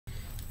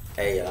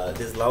Hey,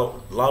 this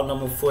law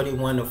number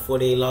 41 of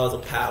 48 laws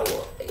of power.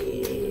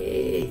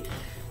 Hey.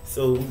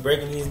 So we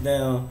breaking these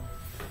down,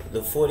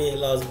 the 48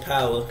 laws of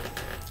power,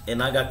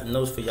 and I got the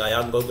notes for y'all.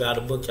 Y'all can go grab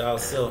the book y'all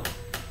self.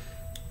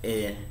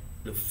 And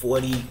the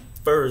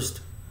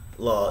 41st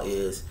law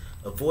is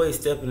avoid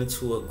stepping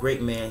into a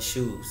great man's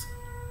shoes.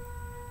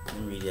 Let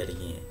me read that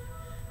again.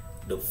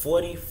 The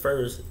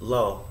 41st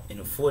law in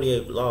the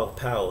 48th law of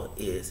power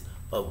is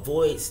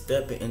avoid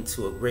stepping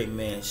into a great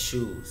man's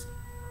shoes.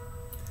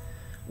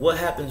 What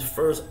happens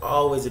first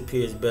always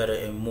appears better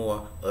and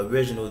more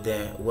original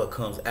than what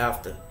comes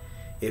after.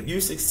 If you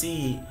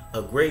succeed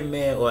a great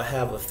man or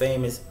have a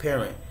famous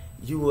parent,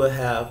 you will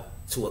have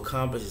to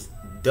accomplish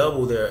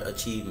double their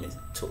achievements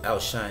to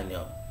outshine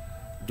them.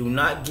 Do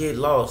not get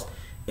lost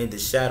in the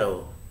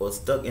shadow or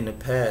stuck in the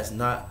past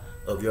not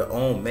of your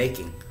own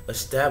making.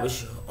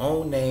 Establish your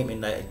own name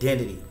and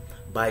identity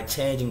by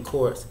changing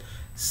course.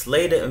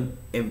 Slay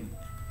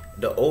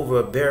the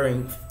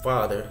overbearing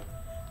father.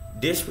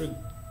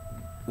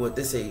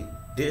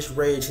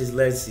 Disrage his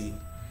legacy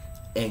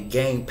and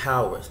gain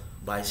powers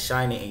by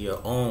shining in your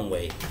own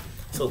way.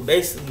 So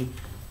basically,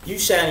 you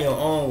shine in your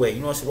own way.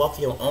 You want to walk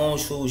in your own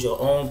shoes, your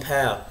own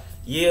path.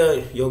 Yeah,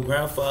 your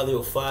grandfather,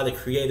 your father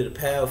created a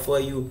path for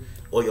you,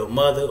 or your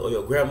mother, or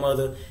your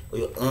grandmother, or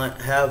your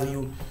aunt, however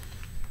you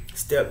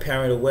step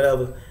parent or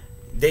whatever.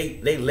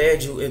 They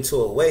led you into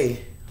a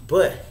way,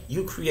 but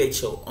you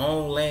create your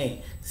own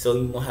lane, so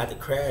you won't have to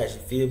crash.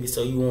 You feel me?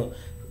 So you won't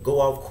go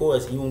off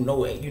course. You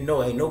know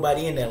ain't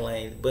nobody in that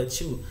lane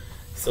but you.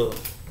 So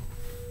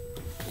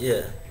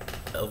yeah,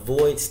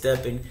 avoid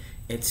stepping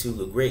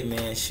into a great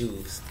man's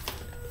shoes.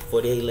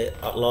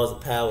 48 laws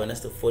of power, and that's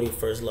the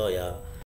 41st law, y'all.